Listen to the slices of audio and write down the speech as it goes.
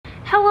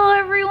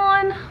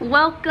everyone,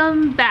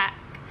 welcome back.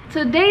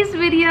 Today's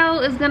video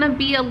is gonna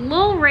be a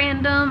little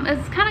random.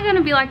 It's kind of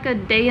gonna be like a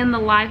day in the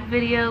life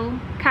video,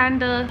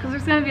 kinda, because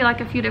there's gonna be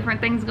like a few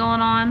different things going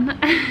on.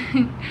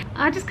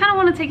 I just kind of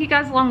want to take you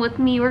guys along with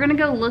me. We're gonna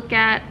go look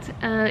at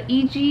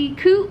EG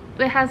Coupe.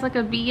 It has like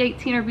a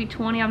V18 or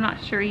V20, I'm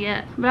not sure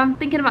yet, but I'm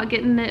thinking about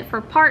getting it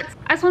for parts.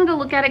 I just want to go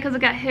look at it because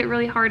it got hit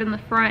really hard in the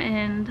front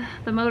and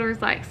the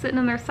motor's like sitting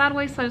in there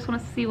sideways, so I just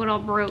want to see what all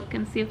broke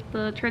and see if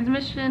the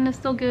transmission is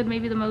still good,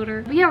 maybe the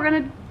motor. But yeah, we're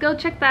gonna go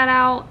check that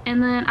out,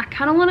 and then I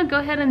kind of want to go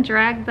ahead and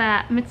drag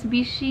that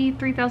Mitsubishi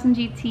 3000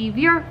 GT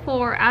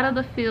VR4 out of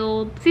the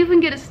field, see if we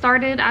can get it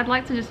started. I'd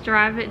like to just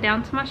drive it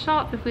down to my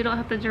shop if we don't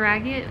have to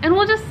drag it, and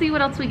we'll just see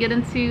what else we get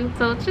into.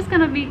 So it's just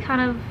gonna be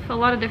kind of a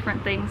lot of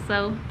different things,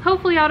 so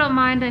hopefully y'all don't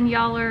mind and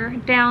y'all are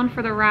down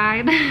for the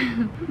ride.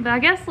 But I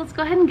guess let's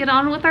go ahead and get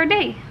on with our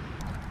day.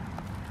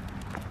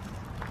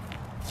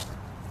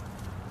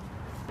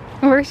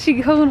 Where's she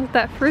going with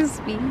that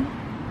frisbee?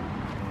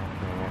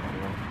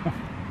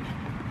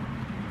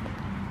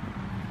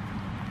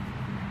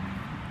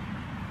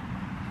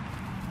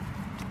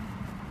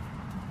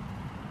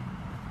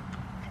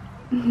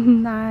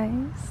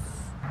 Nice.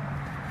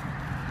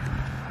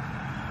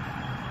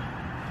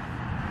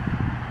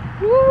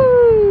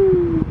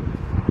 Woo!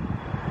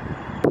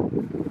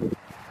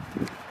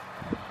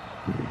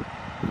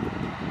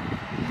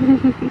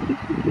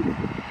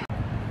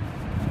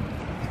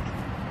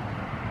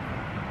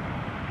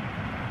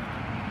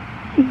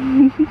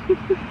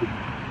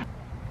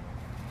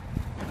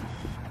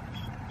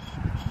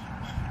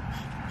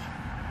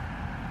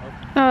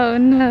 Oh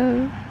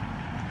no.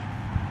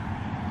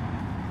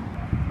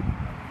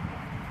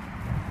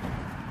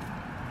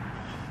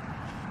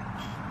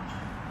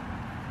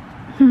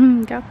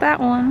 Got that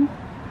one.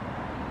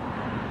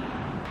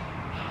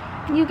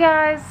 You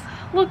guys,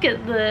 look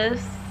at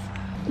this.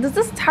 Does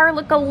this tire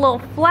look a little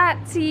flat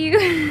to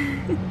you?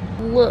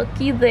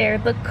 Looky there,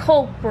 the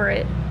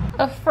culprit.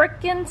 A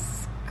frickin'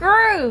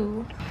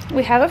 screw.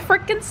 We have a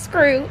frickin'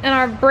 screw in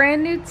our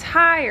brand new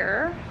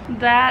tire.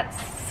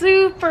 That's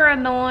super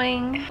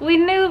annoying. We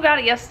knew about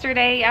it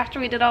yesterday after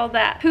we did all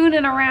that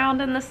hooning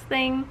around in this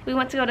thing. We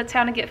went to go to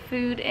town to get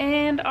food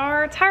and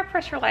our tire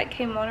pressure light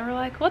came on and we're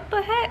like, what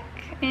the heck?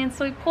 And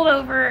so we pulled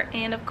over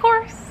and of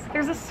course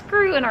there's a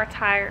screw in our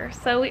tire.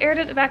 So we aired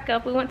it back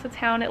up, we went to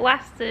town, it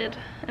lasted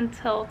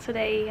until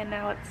today and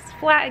now it's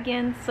flat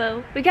again.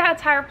 So we got a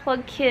tire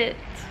plug kit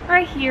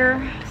right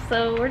here.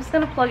 So we're just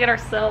gonna plug it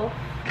ourselves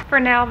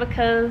for now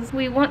because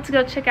we want to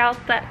go check out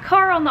that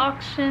car on the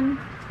auction.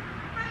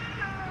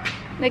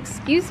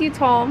 Excuse you,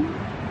 Tom.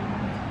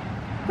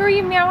 Who are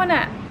you meowing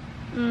at?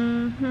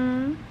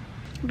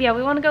 But yeah,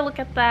 we want to go look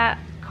at that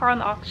car on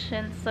the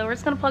auction, so we're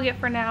just gonna plug it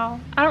for now.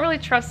 I don't really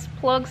trust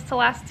plugs to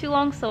last too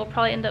long, so we'll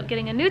probably end up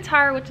getting a new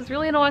tire, which is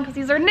really annoying because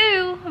these are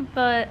new.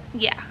 But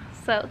yeah,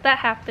 so that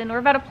happened. We're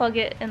about to plug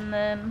it and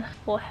then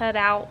we'll head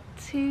out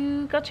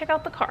to go check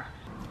out the car.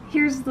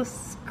 Here's the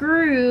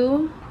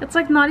screw. It's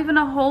like not even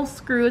a whole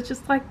screw, it's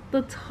just like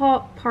the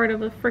top part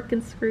of a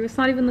freaking screw. It's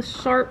not even the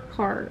sharp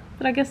part,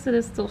 but I guess it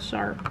is still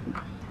sharp.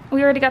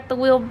 We already got the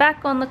wheel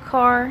back on the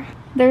car.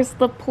 There's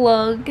the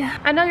plug.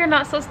 I know you're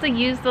not supposed to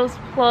use those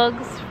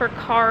plugs for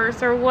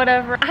cars or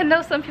whatever. I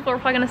know some people are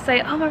probably gonna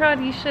say, oh my god,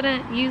 you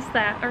shouldn't use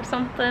that or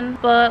something,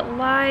 but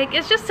like,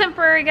 it's just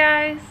temporary,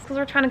 guys, because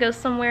we're trying to go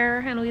somewhere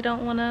and we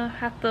don't want to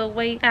have to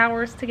wait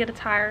hours to get a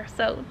tire.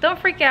 So don't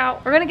freak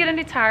out. We're gonna get a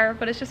new tire,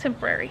 but it's just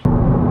temporary.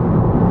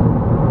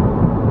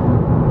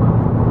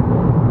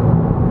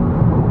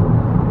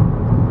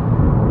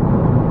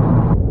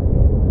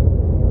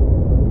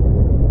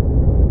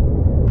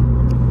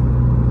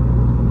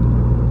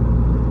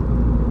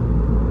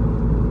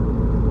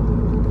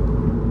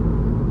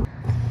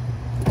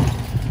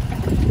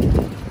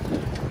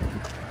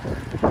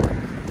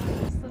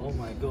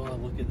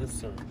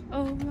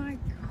 Oh my god.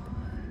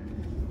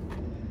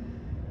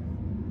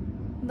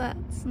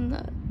 That's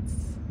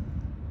nuts.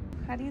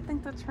 How do you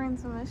think the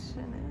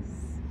transmission is?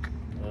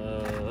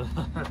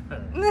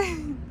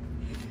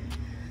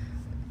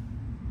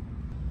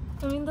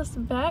 I mean, this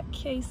back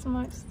case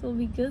might still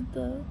be good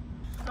though.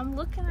 I'm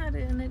looking at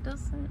it and it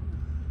doesn't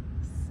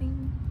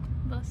seem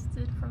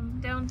busted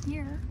from down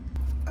here.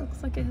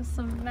 Looks like it has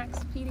some max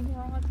feeding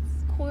rods,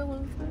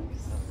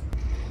 coilovers.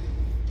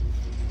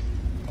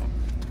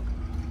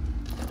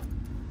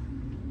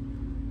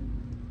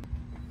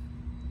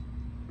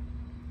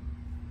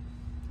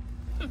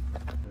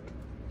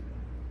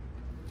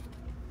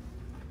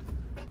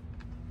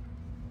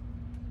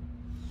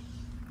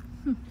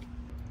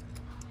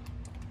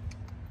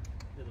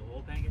 Did the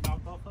oil pan get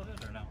knocked off of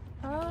it or no?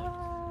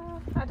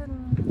 I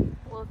didn't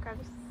look. I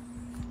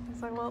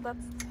was like, well,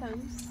 that's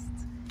toast.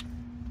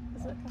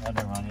 Is it? Oh,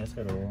 never mind. It's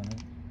got oil on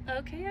it.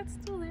 Okay, it's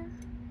still there.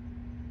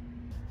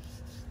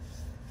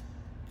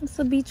 It's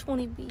a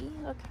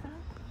B20B. Okay.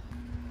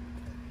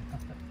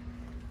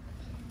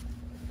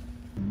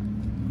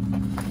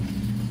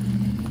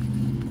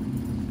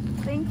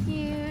 Thank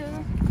you.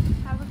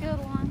 Have a good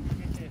one.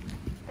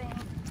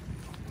 Thanks.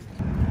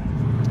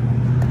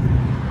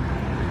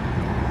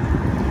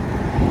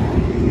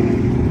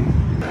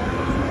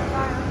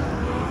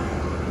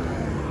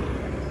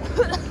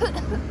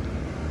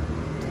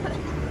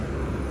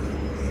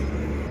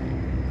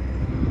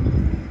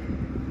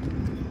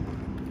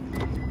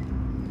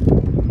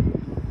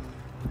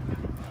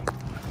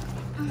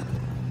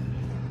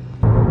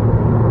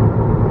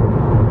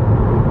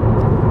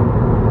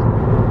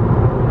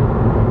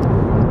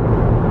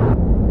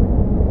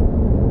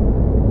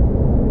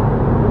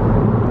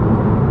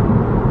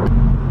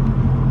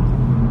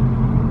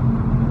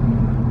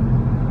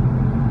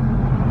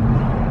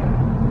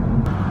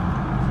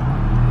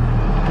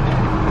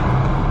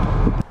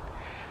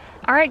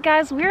 Alright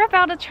guys, we're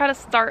about to try to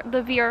start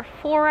the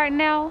VR4 right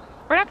now.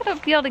 We're not going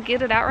to be able to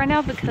get it out right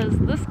now because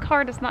this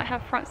car does not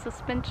have front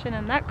suspension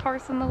and that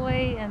car's in the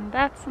way and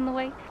that's in the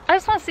way. I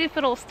just want to see if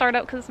it'll start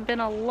up because it's been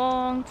a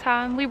long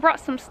time. We brought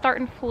some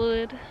starting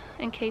fluid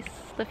in case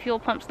the fuel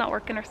pump's not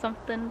working or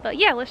something. But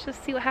yeah, let's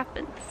just see what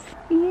happens.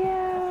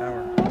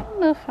 Yeah, I don't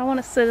know if I want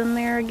to sit in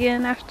there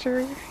again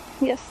after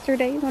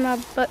yesterday when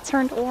my butt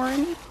turned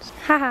orange.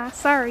 Haha,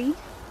 sorry.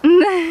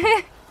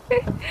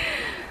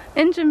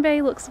 Engine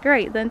bay looks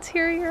great. The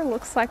interior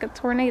looks like a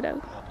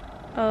tornado.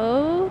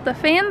 Oh, the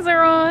fans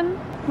are on.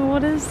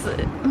 What is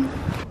it? Nice.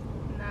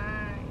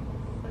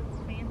 That's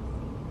fancy.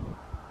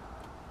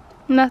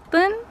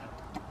 Nothing?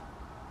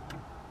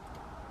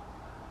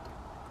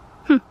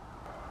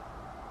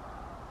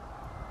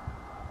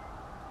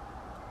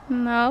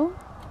 No.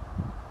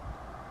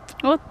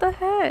 What the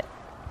heck?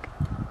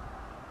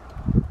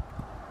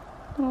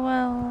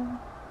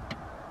 Well,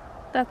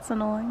 that's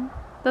annoying.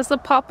 Does the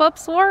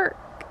pop-ups work?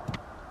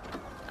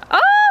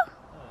 Oh!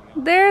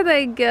 There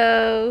they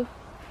go.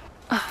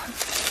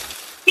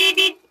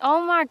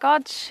 Oh my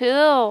god,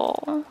 chill.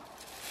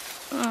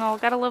 Oh,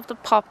 gotta love the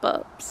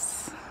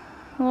pop-ups.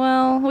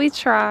 Well, we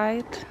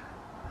tried.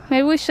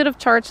 Maybe we should have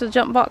charged the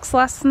jump box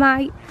last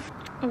night.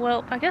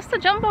 Well, I guess the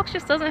jump box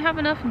just doesn't have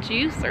enough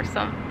juice or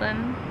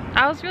something.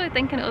 I was really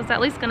thinking it was at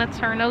least gonna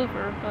turn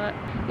over, but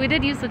we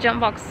did use the jump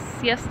box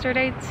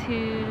yesterday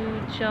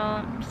to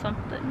jump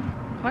something.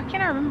 Why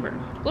can't I remember?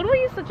 What do we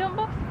use the jump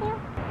box for?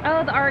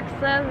 Oh, the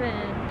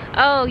RX-7.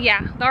 Oh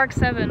yeah, the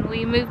RX-7.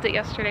 We moved it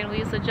yesterday and we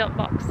used the jump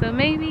box. So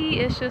maybe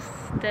it's just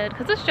dead.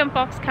 Because this jump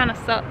box kind of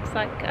sucks.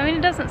 Like, I mean,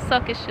 it doesn't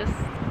suck. It's just,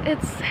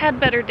 it's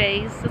had better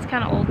days. It's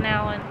kind of old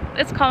now and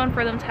it's common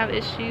for them to have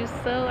issues.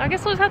 So I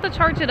guess we'll just have to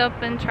charge it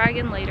up and try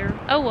again later.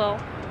 Oh well.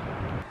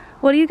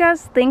 What do you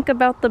guys think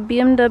about the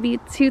BMW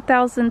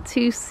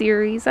 2002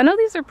 series? I know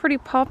these are pretty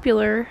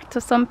popular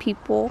to some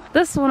people.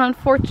 This one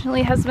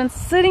unfortunately has been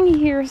sitting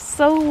here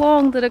so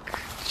long that a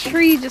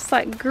tree just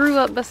like grew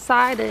up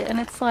beside it and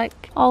it's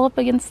like all up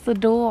against the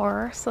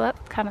door, so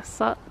that kind of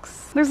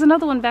sucks. There's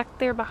another one back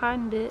there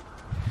behind it.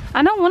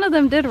 I know one of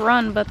them did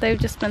run, but they've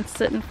just been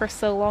sitting for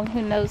so long,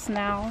 who knows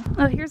now.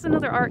 Oh, here's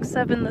another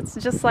RX-7 that's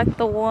just like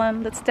the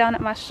one that's down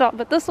at my shop,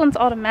 but this one's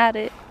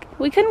automatic.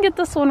 We couldn't get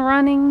this one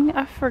running.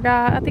 I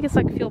forgot. I think it's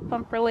like fuel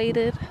pump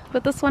related.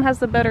 But this one has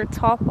the better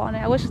top on it.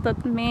 I wish the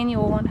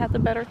manual one had the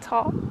better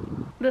top.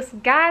 This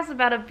guy's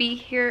about to be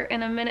here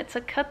in a minute to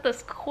cut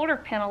this quarter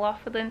panel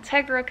off of the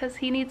Integra because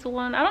he needs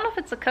one. I don't know if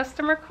it's a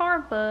customer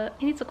car, but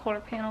he needs a quarter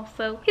panel.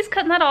 So he's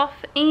cutting that off.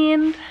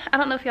 And I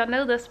don't know if y'all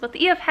know this, but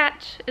the EF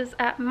hatch is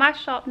at my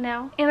shop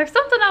now. And there's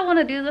something I want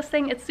to do this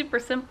thing. It's super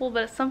simple,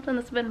 but it's something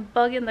that's been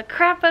bugging the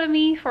crap out of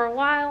me for a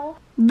while.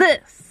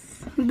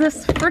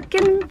 This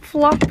freaking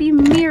floppy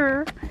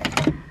mirror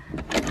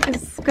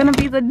is gonna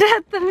be the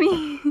death of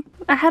me.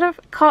 I had a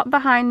cop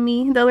behind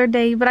me the other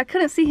day, but I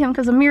couldn't see him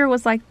because the mirror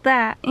was like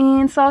that.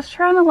 And so I was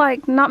trying to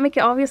like not make it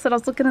obvious that I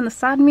was looking in the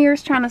side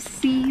mirrors, trying to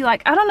see,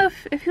 like, I don't know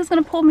if he was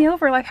gonna pull me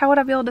over, like how would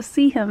I be able to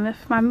see him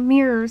if my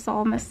mirror's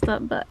all messed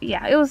up? But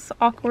yeah, it was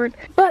awkward.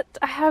 But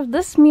I have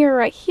this mirror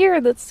right here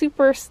that's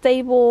super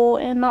stable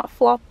and not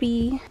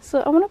floppy.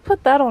 So I wanna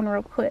put that on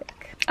real quick.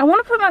 I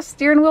want to put my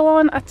steering wheel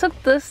on. I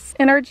took this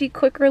NRG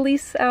quick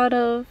release out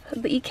of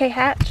the EK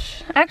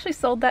hatch. I actually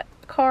sold that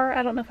car.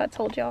 I don't know if I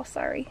told y'all,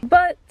 sorry.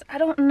 But I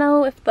don't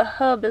know if the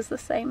hub is the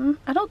same.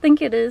 I don't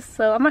think it is,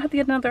 so I might have to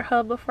get another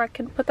hub before I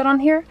can put that on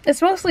here.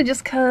 It's mostly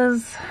just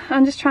because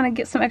I'm just trying to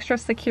get some extra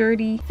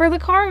security for the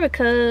car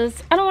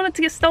because I don't want it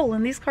to get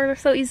stolen. These cars are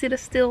so easy to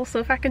steal, so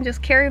if I can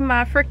just carry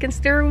my freaking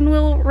steering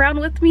wheel around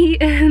with me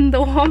in the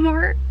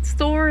Walmart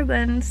store,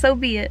 then so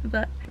be it.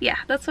 But yeah,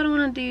 that's what I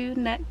want to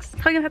do next.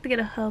 Probably gonna have to get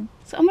a hub.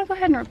 So I'm gonna go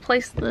ahead and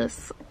replace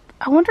this.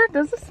 I wonder,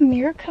 does this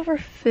mirror cover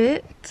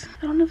fit?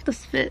 I don't know if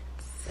this fits.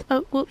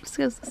 Oh, whoops,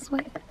 goes this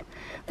way.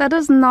 That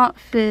does not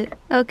fit.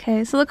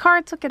 Okay, so the car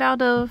I took it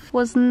out of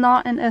was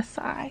not an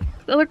SI.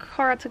 The other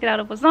car I took it out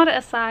of was not an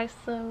SI,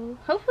 so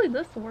hopefully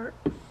this works.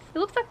 It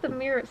looks like the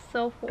mirror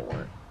itself will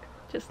work,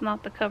 just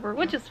not the cover,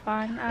 which is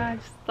fine. I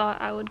just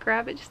thought I would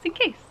grab it just in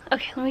case.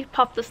 Okay, let me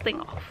pop this thing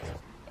off.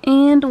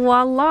 And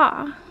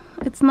voila.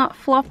 It's not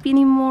floppy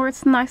anymore.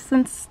 It's nice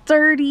and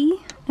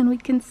sturdy. And we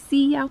can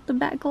see out the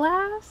back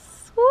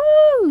glass.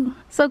 Woo!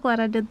 So glad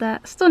I did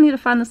that. Still need to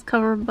find this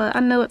cover, but I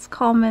know it's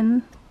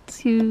common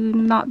to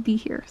not be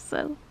here,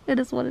 so it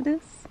is what it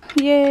is.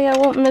 Yay, I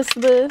won't miss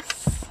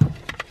this.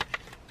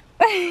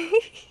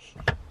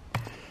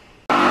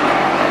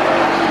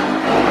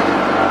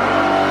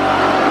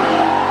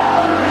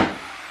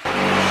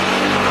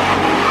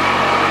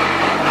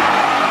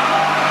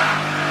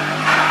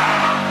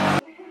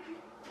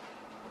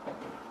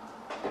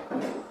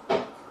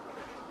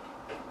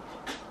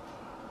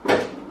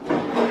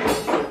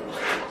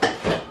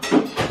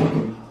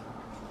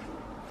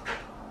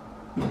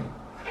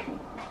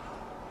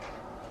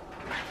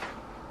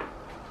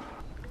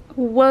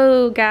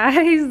 Whoa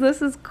guys,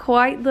 this is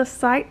quite the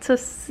sight to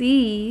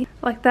see.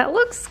 Like, that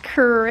looks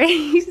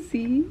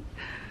crazy.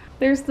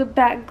 There's the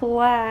back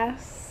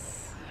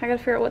glass. I gotta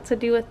figure out what to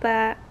do with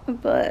that.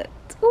 But,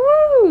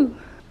 woo!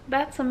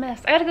 That's a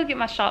mess. I gotta go get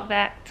my shop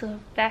vac to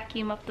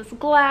vacuum up this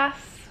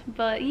glass.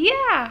 But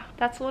yeah,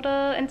 that's what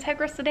a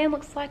Integra sedan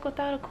looks like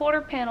without a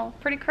quarter panel.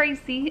 Pretty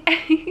crazy.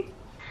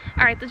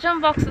 Alright, the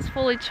jump box is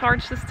fully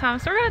charged this time,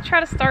 so we're gonna try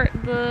to start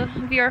the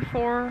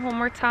VR4 one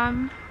more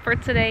time for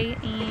today.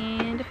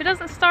 And if it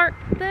doesn't start,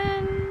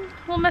 then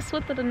we'll mess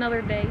with it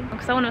another day.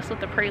 Because I want to mess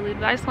with the Prelude,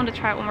 but I just wanted to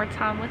try it one more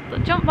time with the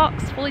jump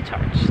box fully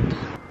charged.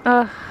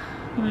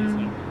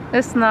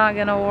 It's not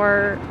gonna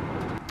work.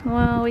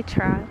 Well, we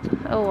tried.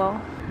 Oh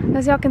well.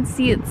 As y'all can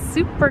see, it's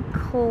super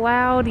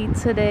cloudy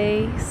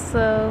today,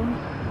 so...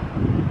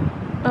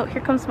 Oh,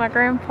 here comes my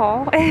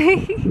grandpa.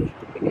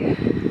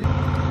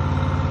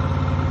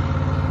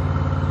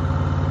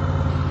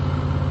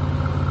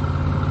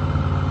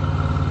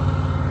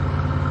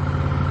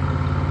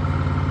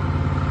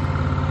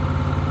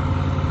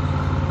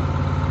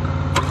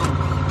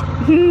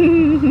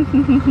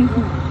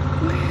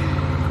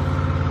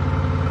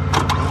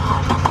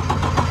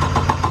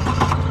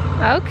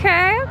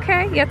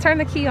 Okay. Yeah, turn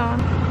the key on.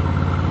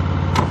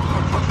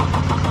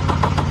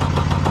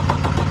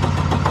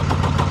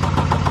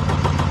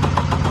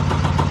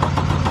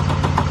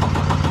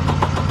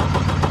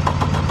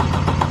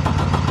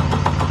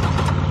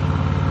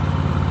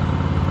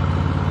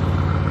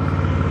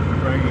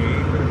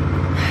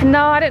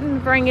 No, I didn't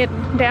bring it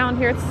down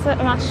here. It's at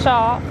my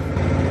shop.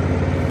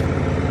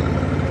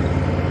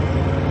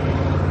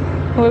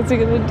 What's he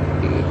gonna do?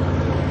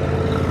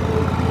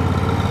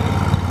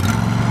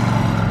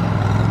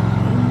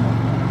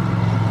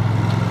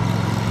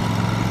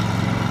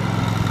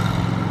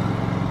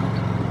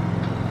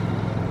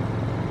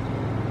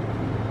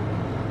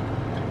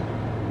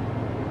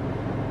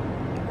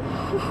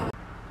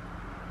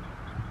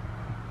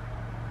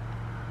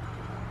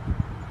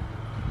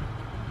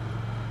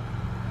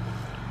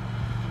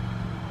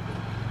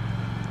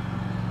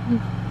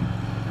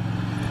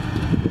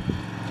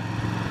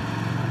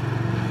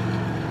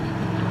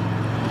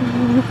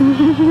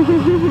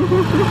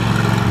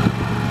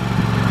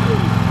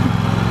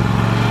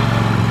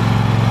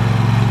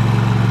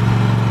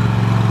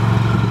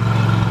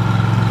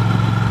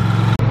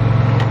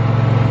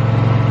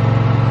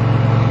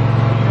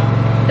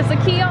 Is the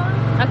key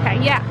on?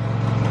 Okay, yeah.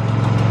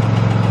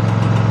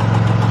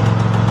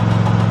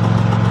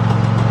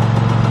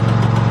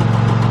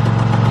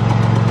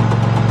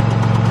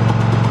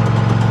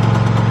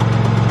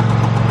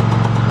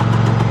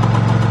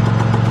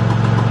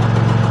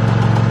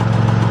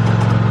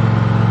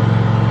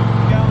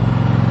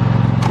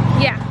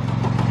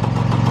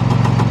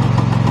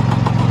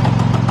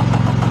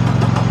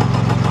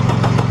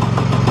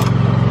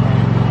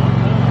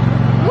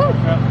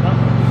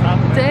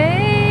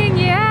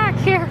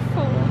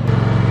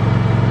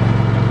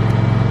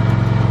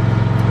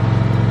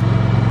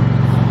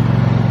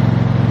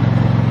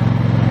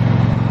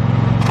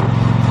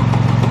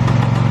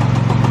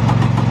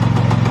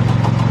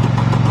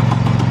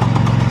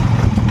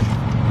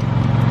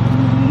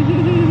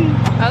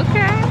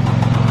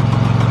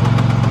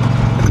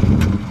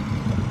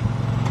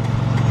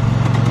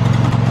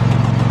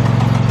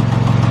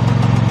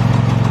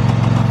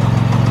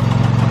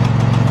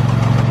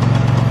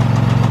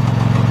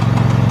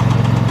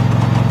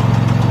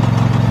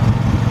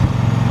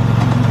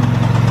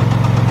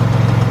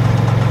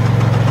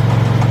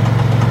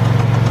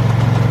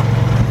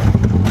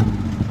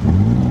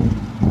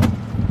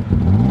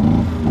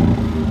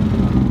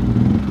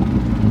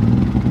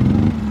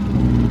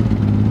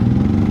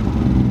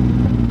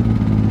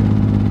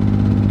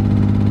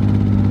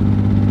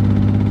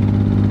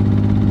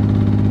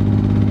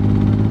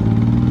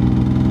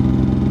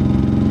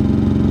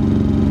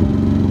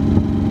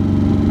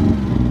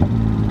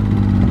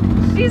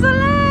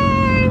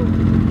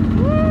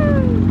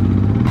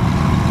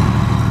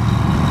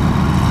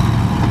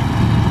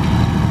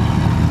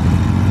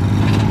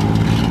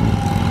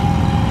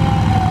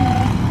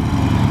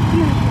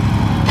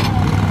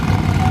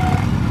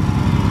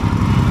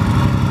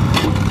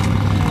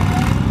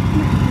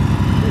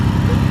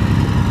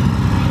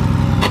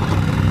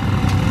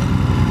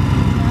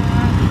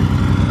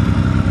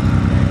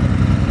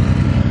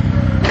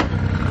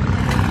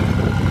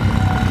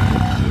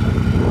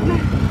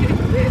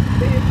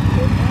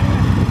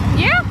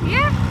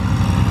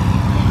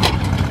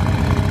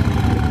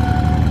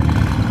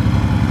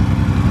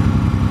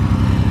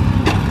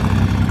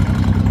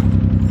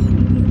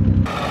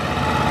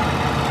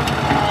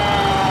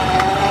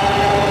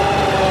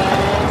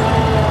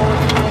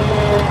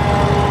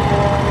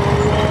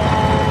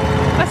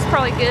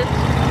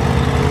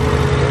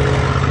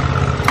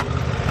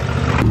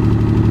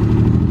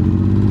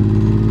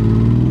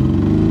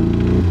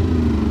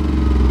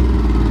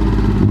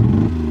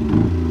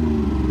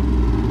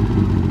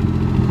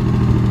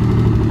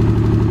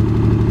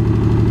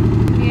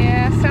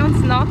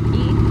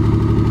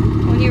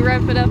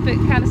 It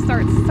kind of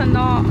starts to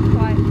knock,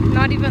 like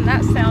not even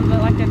that sound,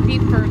 but like a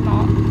deeper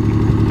knock.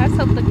 Let's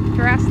hope the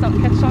grass don't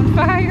catch on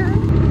fire.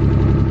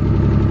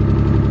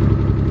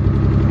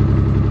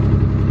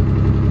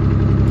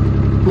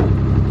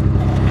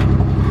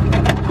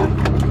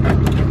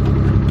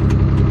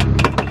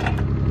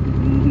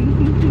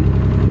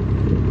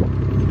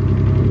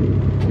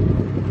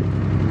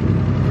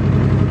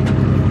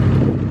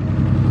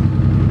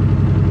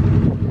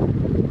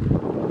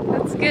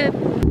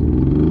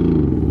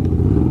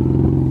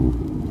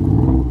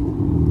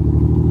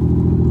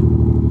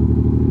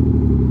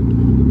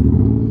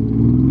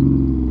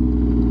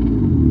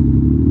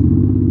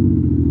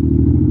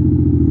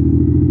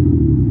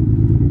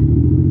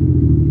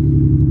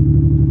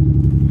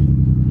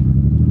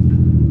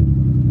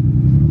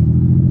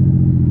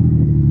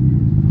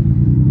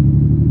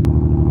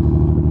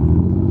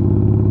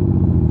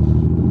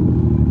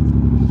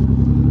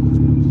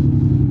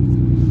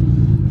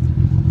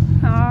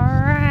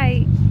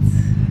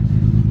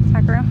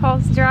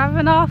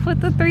 driving off with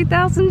the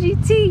 3000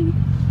 GT.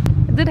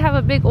 It did have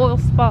a big oil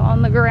spot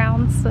on the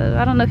ground, so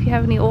I don't know if you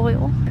have any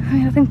oil. I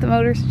mean, I think the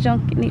motor's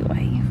junk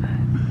anyway, but...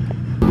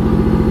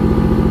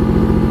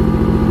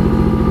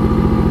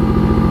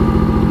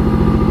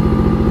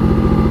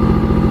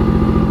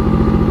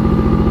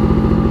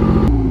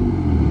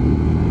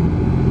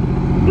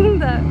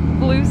 that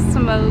blue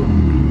smoke.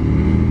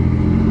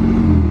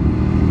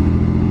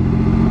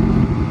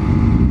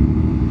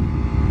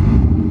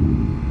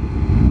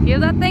 Give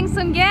that thing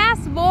some gas,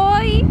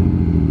 boy!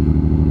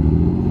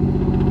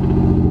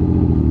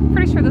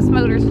 Pretty sure this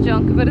motor's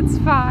junk, but it's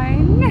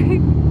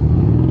fine.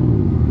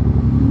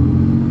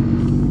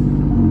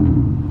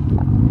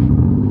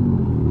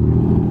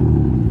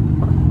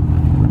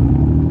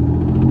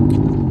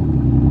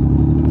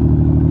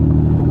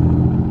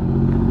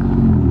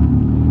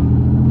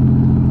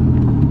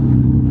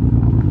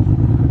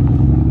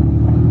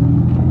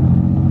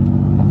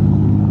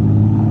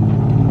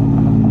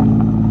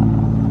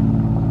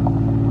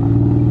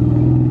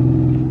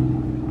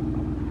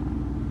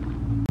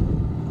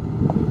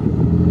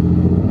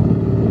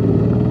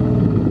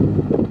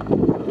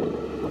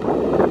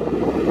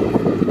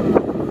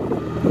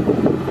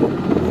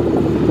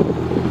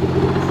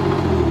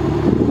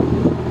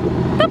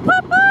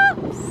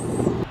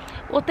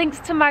 Thanks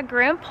to my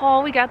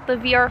grandpa, we got the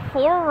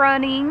VR4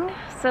 running.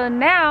 So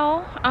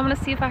now I'm gonna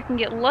see if I can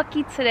get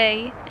lucky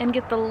today and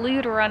get the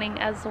lewd running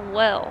as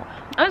well.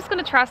 I'm just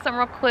gonna try something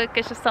real quick.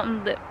 It's just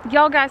something that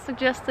y'all guys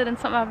suggested and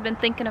something I've been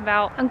thinking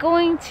about. I'm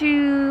going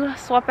to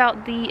swap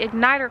out the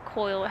igniter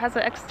coil. It has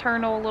an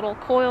external little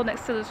coil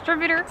next to the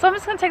distributor. So I'm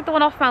just gonna take the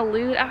one off my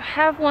lewd. I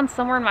have one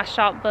somewhere in my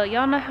shop, but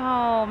y'all know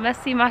how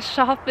messy my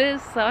shop is.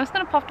 So I'm just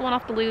gonna pop the one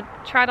off the lewd,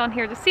 try it on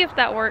here to see if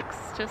that works,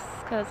 just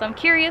because I'm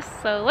curious.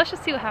 So let's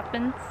just see what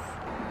happens.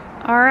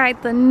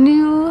 Alright, the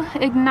new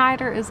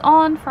igniter is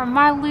on from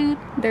my lewd.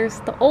 There's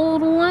the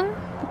old one.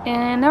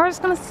 And now we're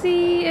just gonna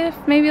see if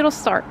maybe it'll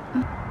start.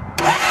 It's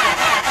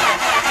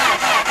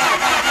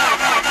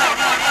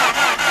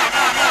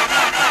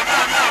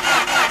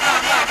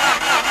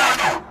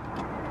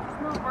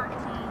not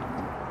working.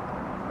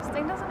 This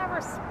thing doesn't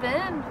ever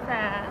spin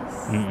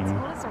fast.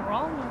 What is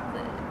wrong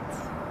with it?